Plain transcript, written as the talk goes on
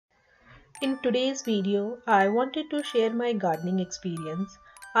In today's video, I wanted to share my gardening experience.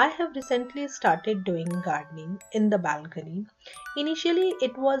 I have recently started doing gardening in the balcony. Initially,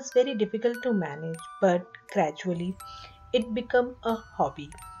 it was very difficult to manage, but gradually it became a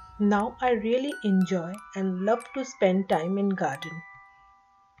hobby. Now I really enjoy and love to spend time in garden.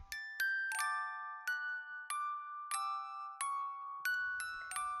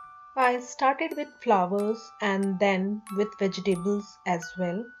 I started with flowers and then with vegetables as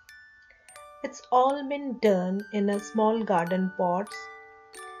well. It's all been done in a small garden pots.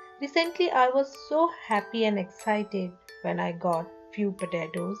 Recently I was so happy and excited when I got few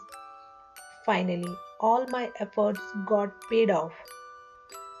potatoes. Finally, all my efforts got paid off,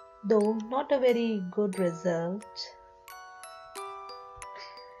 though not a very good result.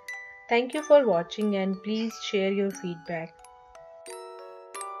 Thank you for watching and please share your feedback.